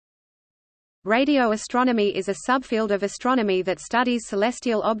Radioastronomy is a subfield of astronomy that studies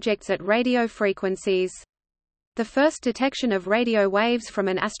celestial objects at radio frequencies. The first detection of radio waves from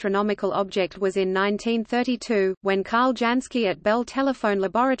an astronomical object was in 1932, when Carl Jansky at Bell Telephone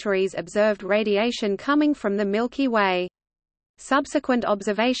Laboratories observed radiation coming from the Milky Way. Subsequent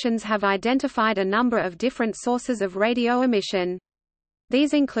observations have identified a number of different sources of radio emission.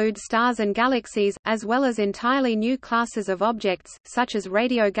 These include stars and galaxies, as well as entirely new classes of objects, such as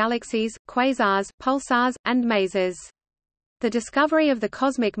radio galaxies, quasars, pulsars, and masers. The discovery of the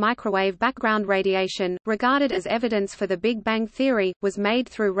cosmic microwave background radiation, regarded as evidence for the Big Bang theory, was made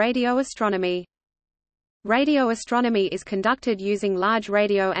through radioastronomy. Radioastronomy is conducted using large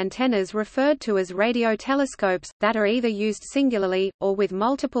radio antennas referred to as radio telescopes, that are either used singularly, or with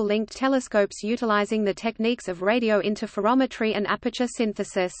multiple linked telescopes utilizing the techniques of radio interferometry and aperture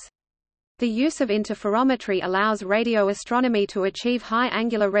synthesis. The use of interferometry allows radioastronomy to achieve high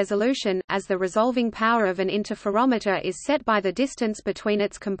angular resolution, as the resolving power of an interferometer is set by the distance between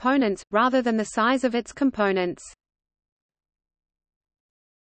its components, rather than the size of its components.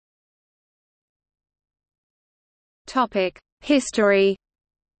 History.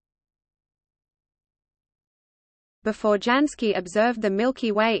 Before Jansky observed the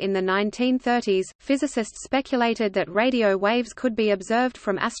Milky Way in the 1930s, physicists speculated that radio waves could be observed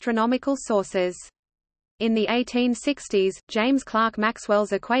from astronomical sources. In the 1860s, James Clerk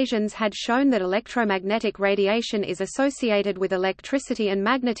Maxwell's equations had shown that electromagnetic radiation is associated with electricity and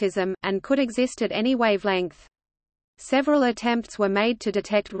magnetism, and could exist at any wavelength. Several attempts were made to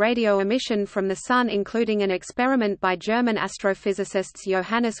detect radio emission from the Sun, including an experiment by German astrophysicists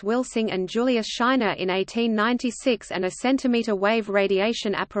Johannes Wilsing and Julius Scheiner in 1896 and a centimeter wave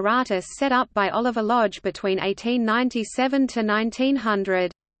radiation apparatus set up by Oliver Lodge between 1897 to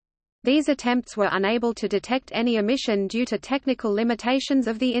 1900. These attempts were unable to detect any emission due to technical limitations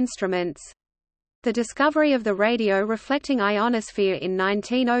of the instruments. The discovery of the radio-reflecting ionosphere in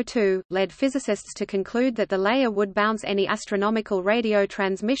 1902, led physicists to conclude that the layer would bounce any astronomical radio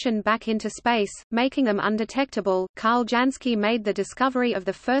transmission back into space, making them undetectable. Carl Jansky made the discovery of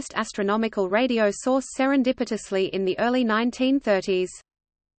the first astronomical radio source serendipitously in the early 1930s.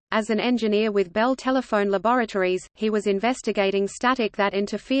 As an engineer with Bell Telephone Laboratories, he was investigating static that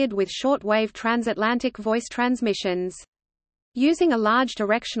interfered with short-wave transatlantic voice transmissions. Using a large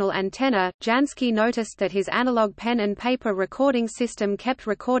directional antenna, Jansky noticed that his analog pen and paper recording system kept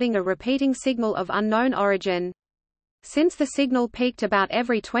recording a repeating signal of unknown origin. Since the signal peaked about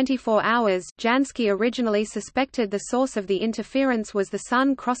every 24 hours, Jansky originally suspected the source of the interference was the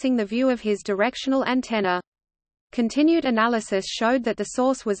Sun crossing the view of his directional antenna. Continued analysis showed that the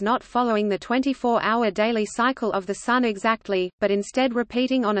source was not following the 24-hour daily cycle of the Sun exactly, but instead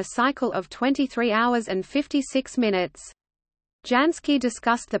repeating on a cycle of 23 hours and 56 minutes. Jansky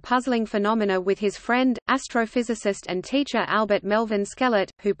discussed the puzzling phenomena with his friend, astrophysicist and teacher Albert Melvin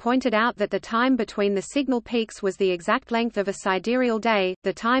Skellert, who pointed out that the time between the signal peaks was the exact length of a sidereal day,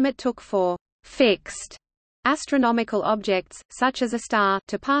 the time it took for fixed astronomical objects, such as a star,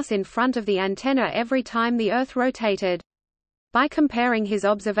 to pass in front of the antenna every time the Earth rotated. By comparing his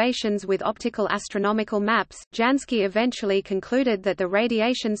observations with optical astronomical maps, Jansky eventually concluded that the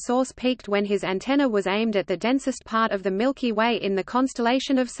radiation source peaked when his antenna was aimed at the densest part of the Milky Way in the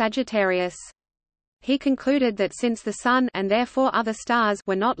constellation of Sagittarius. He concluded that since the Sun and therefore other stars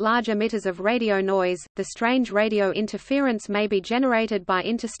were not large emitters of radio noise, the strange radio interference may be generated by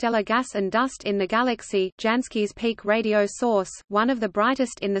interstellar gas and dust in the galaxy. Jansky's peak radio source, one of the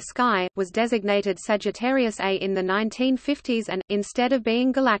brightest in the sky, was designated Sagittarius A in the 1950s and, instead of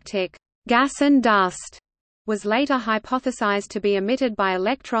being galactic gas and dust, was later hypothesized to be emitted by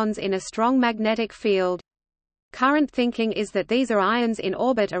electrons in a strong magnetic field. Current thinking is that these are ions in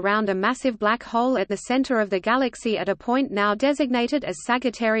orbit around a massive black hole at the center of the galaxy at a point now designated as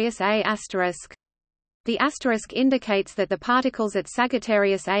Sagittarius A*. The asterisk indicates that the particles at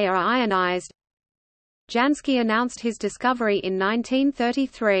Sagittarius A are ionized. Jansky announced his discovery in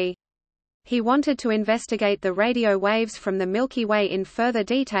 1933. He wanted to investigate the radio waves from the Milky Way in further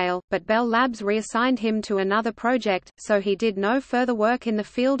detail, but Bell Labs reassigned him to another project, so he did no further work in the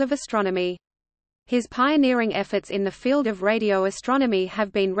field of astronomy. His pioneering efforts in the field of radioastronomy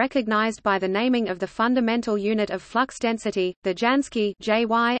have been recognized by the naming of the fundamental unit of flux density, the Jansky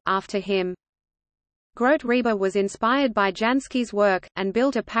 (JY), after him. Grote-Reber was inspired by Jansky's work, and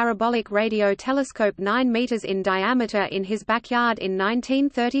built a parabolic radio telescope 9 meters in diameter in his backyard in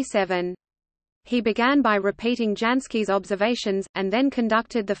 1937. He began by repeating Jansky's observations, and then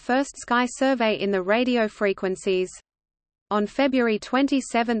conducted the first sky survey in the radio frequencies. On February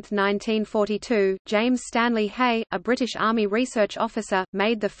 27, 1942, James Stanley Hay, a British Army research officer,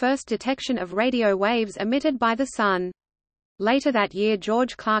 made the first detection of radio waves emitted by the Sun. Later that year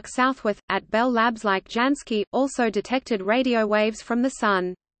George Clark Southworth, at Bell Labs like Jansky, also detected radio waves from the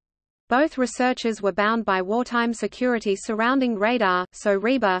Sun. Both researchers were bound by wartime security surrounding radar, so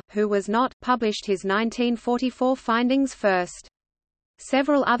Reber, who was not, published his 1944 findings first.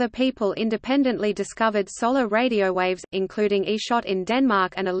 Several other people independently discovered solar radio waves, including E. Schott in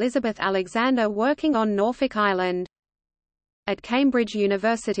Denmark and Elizabeth Alexander working on Norfolk Island. At Cambridge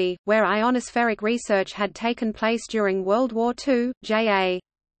University, where ionospheric research had taken place during World War II, J.A.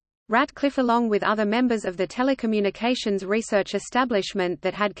 Ratcliffe, along with other members of the telecommunications research establishment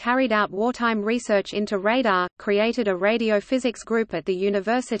that had carried out wartime research into radar, created a radiophysics group at the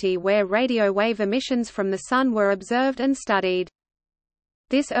university where radio wave emissions from the Sun were observed and studied.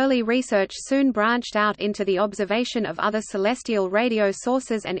 This early research soon branched out into the observation of other celestial radio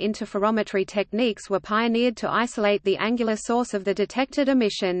sources, and interferometry techniques were pioneered to isolate the angular source of the detected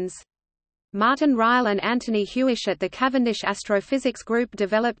emissions. Martin Ryle and Anthony Hewish at the Cavendish Astrophysics Group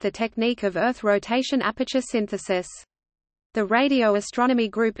developed the technique of Earth rotation aperture synthesis. The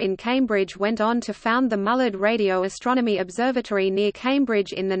Radioastronomy Group in Cambridge went on to found the Mullard Radio Astronomy Observatory near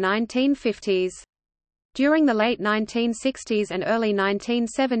Cambridge in the 1950s. During the late 1960s and early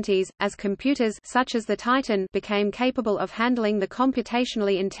 1970s, as computers such as the Titan became capable of handling the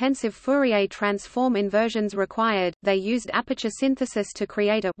computationally intensive Fourier transform inversions required, they used aperture synthesis to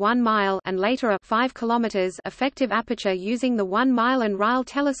create a 1 mile and later a 5 km effective aperture using the 1 mile and Ryle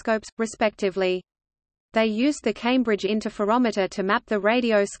telescopes, respectively. They used the Cambridge interferometer to map the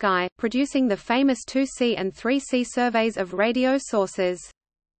radio sky, producing the famous 2C and 3C surveys of radio sources.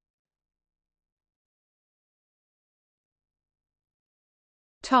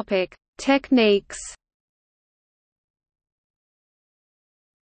 Topic: Techniques.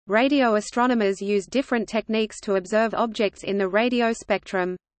 Radio astronomers use different techniques to observe objects in the radio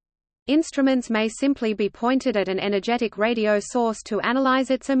spectrum. Instruments may simply be pointed at an energetic radio source to analyze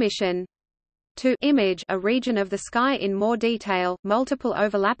its emission. To image a region of the sky in more detail, multiple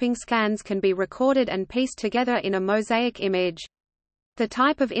overlapping scans can be recorded and pieced together in a mosaic image. The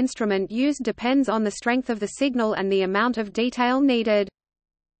type of instrument used depends on the strength of the signal and the amount of detail needed.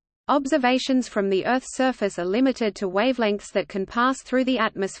 Observations from the Earth's surface are limited to wavelengths that can pass through the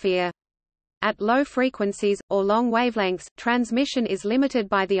atmosphere. At low frequencies, or long wavelengths, transmission is limited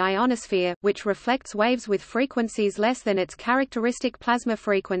by the ionosphere, which reflects waves with frequencies less than its characteristic plasma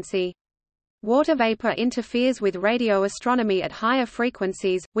frequency. Water vapor interferes with radio astronomy at higher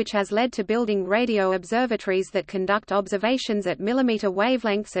frequencies, which has led to building radio observatories that conduct observations at millimeter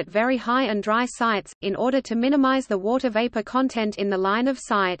wavelengths at very high and dry sites, in order to minimize the water vapor content in the line of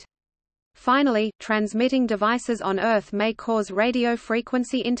sight. Finally, transmitting devices on Earth may cause radio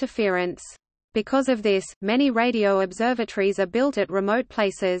frequency interference. Because of this, many radio observatories are built at remote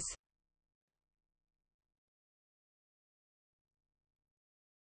places.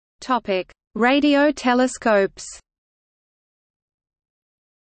 Topic: Radio telescopes.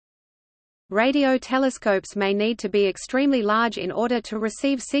 Radio telescopes may need to be extremely large in order to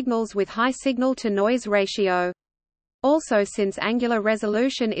receive signals with high signal-to-noise ratio. Also, since angular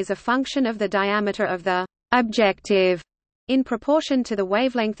resolution is a function of the diameter of the objective in proportion to the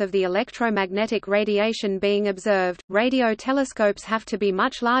wavelength of the electromagnetic radiation being observed, radio telescopes have to be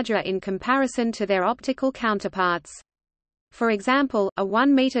much larger in comparison to their optical counterparts. For example, a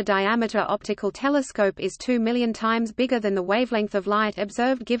 1-meter diameter optical telescope is 2 million times bigger than the wavelength of light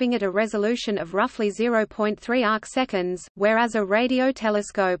observed, giving it a resolution of roughly 0.3 arc-seconds, whereas a radio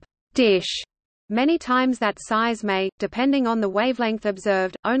telescope dish many times that size may, depending on the wavelength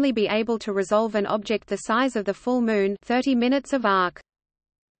observed, only be able to resolve an object the size of the full moon, 30 minutes of arc.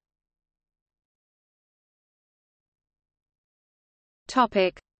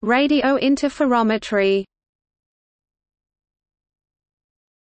 Topic: Radio interferometry.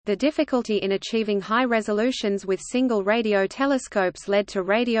 The difficulty in achieving high resolutions with single radio telescopes led to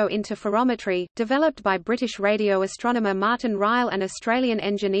radio interferometry, developed by British radio astronomer Martin Ryle and Australian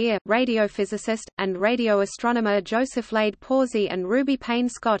engineer, radiophysicist, and radio astronomer Joseph Lade Pawsey and Ruby Payne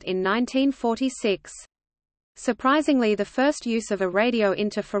Scott in 1946. Surprisingly, the first use of a radio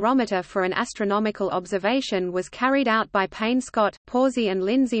interferometer for an astronomical observation was carried out by Payne Scott, Pawsey and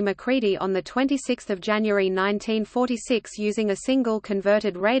Lindsay Macready on 26 January 1946 using a single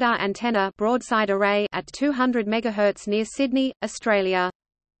converted radar antenna broadside array at 200 MHz near Sydney, Australia.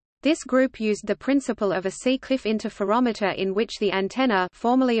 This group used the principle of a sea-cliff interferometer in which the antenna,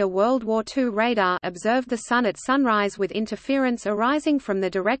 formerly a World War II radar, observed the Sun at sunrise with interference arising from the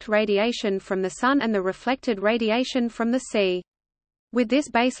direct radiation from the Sun and the reflected radiation from the sea. With this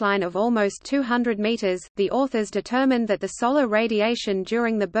baseline of almost 200 meters, the authors determined that the solar radiation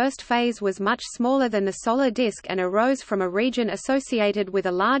during the burst phase was much smaller than the solar disk and arose from a region associated with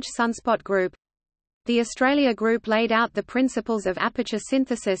a large sunspot group. The Australia group laid out the principles of aperture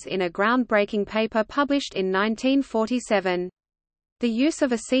synthesis in a groundbreaking paper published in 1947. The use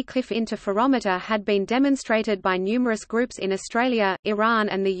of a sea-cliff interferometer had been demonstrated by numerous groups in Australia, Iran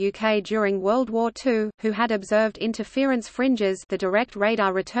and the UK during World War II, who had observed interference fringes, the direct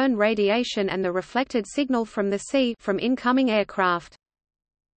radar return radiation and the reflected signal from the sea from incoming aircraft.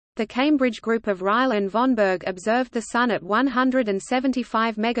 The Cambridge group of Ryle and von Berg observed the Sun at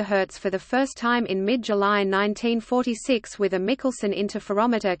 175 MHz for the first time in mid-July 1946 with a Michelson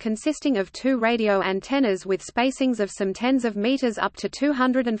interferometer consisting of two radio antennas with spacings of some tens of meters up to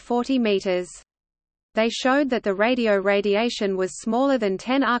 240 meters. They showed that the radio radiation was smaller than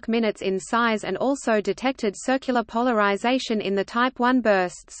 10 arc-minutes in size and also detected circular polarization in the Type I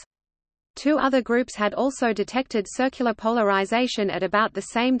bursts. Two other groups had also detected circular polarization at about the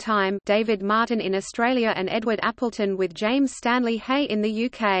same time, David Martin in Australia and Edward Appleton with James Stanley Hay in the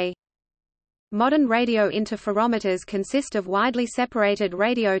UK. Modern radio interferometers consist of widely separated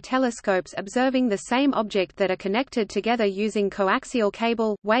radio telescopes observing the same object that are connected together using coaxial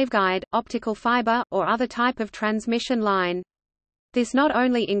cable, waveguide, optical fiber, or other type of transmission line. This not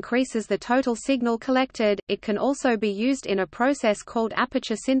only increases the total signal collected, it can also be used in a process called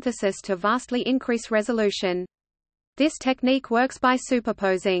aperture synthesis to vastly increase resolution. This technique works by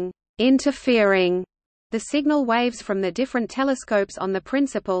superposing, interfering, the signal waves from the different telescopes on the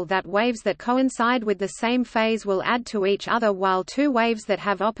principle that waves that coincide with the same phase will add to each other while two waves that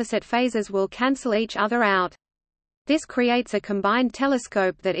have opposite phases will cancel each other out. This creates a combined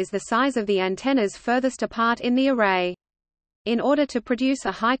telescope that is the size of the antennas furthest apart in the array. In order to produce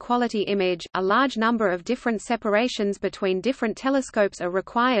a high-quality image, a large number of different separations between different telescopes are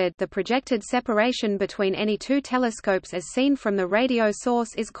required. The projected separation between any two telescopes as seen from the radio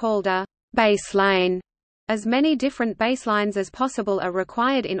source is called a baselane. As many different baselines as possible are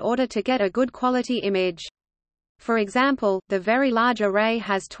required in order to get a good quality image. For example, the Very Large Array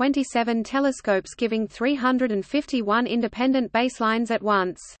has 27 telescopes giving 351 independent baselines at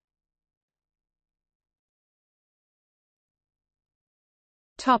once.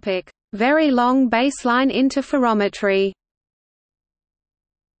 Very long baseline interferometry.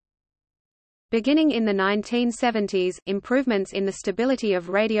 Beginning in the 1970s, improvements in the stability of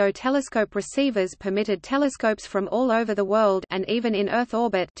radio telescope receivers permitted telescopes from all over the world and even in Earth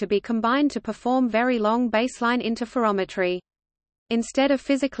orbit to be combined to perform very long baseline interferometry. Instead of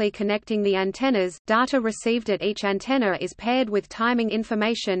physically connecting the antennas, data received at each antenna is paired with timing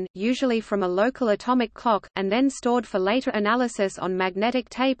information, usually from a local atomic clock, and then stored for later analysis on magnetic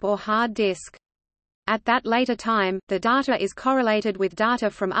tape or hard disk. At that later time, the data is correlated with data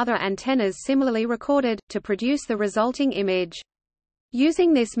from other antennas similarly recorded, to produce the resulting image.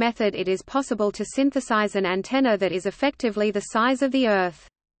 Using this method, it is possible to synthesize an antenna that is effectively the size of the Earth.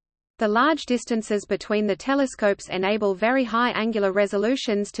 The large distances between the telescopes enable very high angular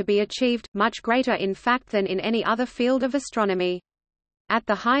resolutions to be achieved, much greater in fact than in any other field of astronomy. At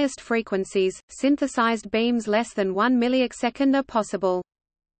the highest frequencies, synthesized beams less than 1 millisecond are possible.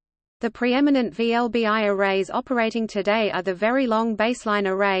 The preeminent VLBI arrays operating today are the Very Long Baseline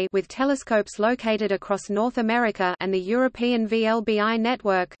Array with telescopes located across North America and the European VLBI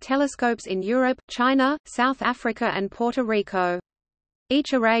network, telescopes in Europe, China, South Africa and Puerto Rico.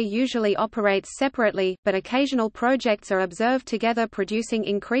 Each array usually operates separately, but occasional projects are observed together producing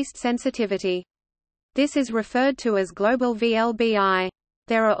increased sensitivity. This is referred to as global VLBI.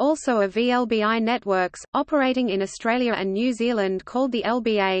 There are also a VLBI networks, operating in Australia and New Zealand called the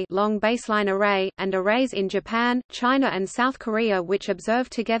LBA Long Baseline Array, and arrays in Japan, China and South Korea which observe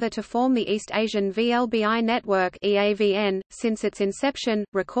together to form the East Asian VLBI Network EAVN. Since its inception,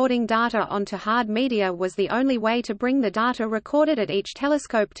 recording data onto hard media was the only way to bring the data recorded at each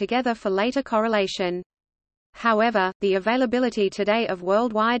telescope together for later correlation. However, the availability today of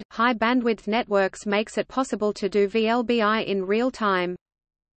worldwide, high-bandwidth networks makes it possible to do VLBI in real time.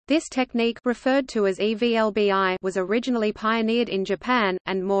 This technique, referred to as eVLBI, was originally pioneered in Japan,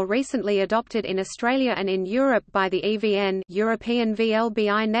 and more recently adopted in Australia and in Europe by the EVN European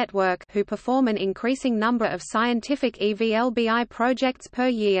VLBI Network, who perform an increasing number of scientific eVLBI projects per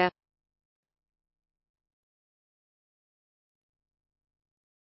year.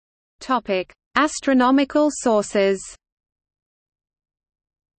 Astronomical sources.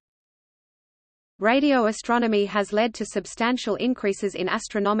 Radioastronomy has led to substantial increases in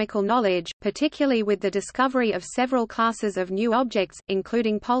astronomical knowledge, particularly with the discovery of several classes of new objects,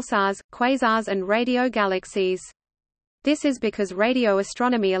 including pulsars, quasars and radio galaxies. This is because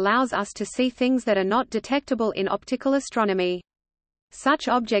radioastronomy allows us to see things that are not detectable in optical astronomy. Such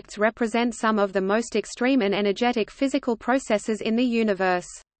objects represent some of the most extreme and energetic physical processes in the universe.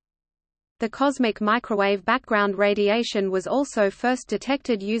 The cosmic microwave background radiation was also first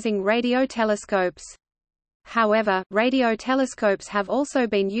detected using radio telescopes. However, radio telescopes have also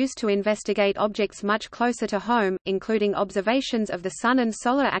been used to investigate objects much closer to home, including observations of the Sun and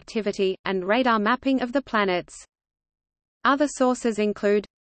solar activity, and radar mapping of the planets. Other sources include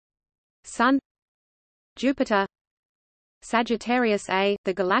Sun, Jupiter, Sagittarius A,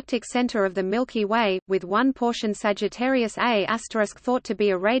 the galactic center of the Milky Way, with one portion Sagittarius A** thought to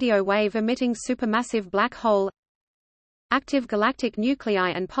be a radio wave-emitting supermassive black hole. Active galactic nuclei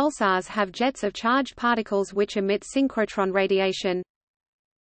and pulsars have jets of charged particles which emit synchrotron radiation.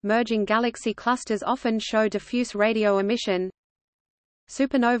 Merging galaxy clusters often show diffuse radio emission.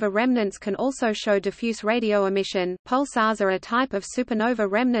 Supernova remnants can also show diffuse radio emission. Pulsars are a type of supernova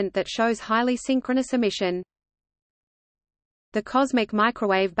remnant that shows highly synchronous emission. The cosmic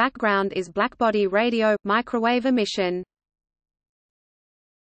microwave background is blackbody radio, microwave emission.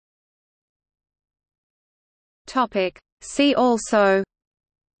 See also: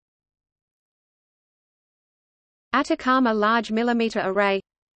 Atacama Large Millimeter Array,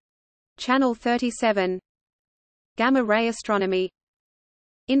 Channel 37, Gamma ray astronomy,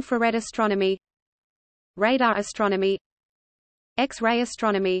 infrared astronomy, radar astronomy, X-ray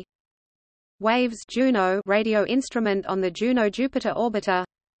astronomy, WAVES Juno radio instrument on the Juno-Jupiter orbiter,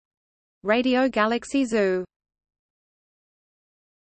 Radio Galaxy Zoo.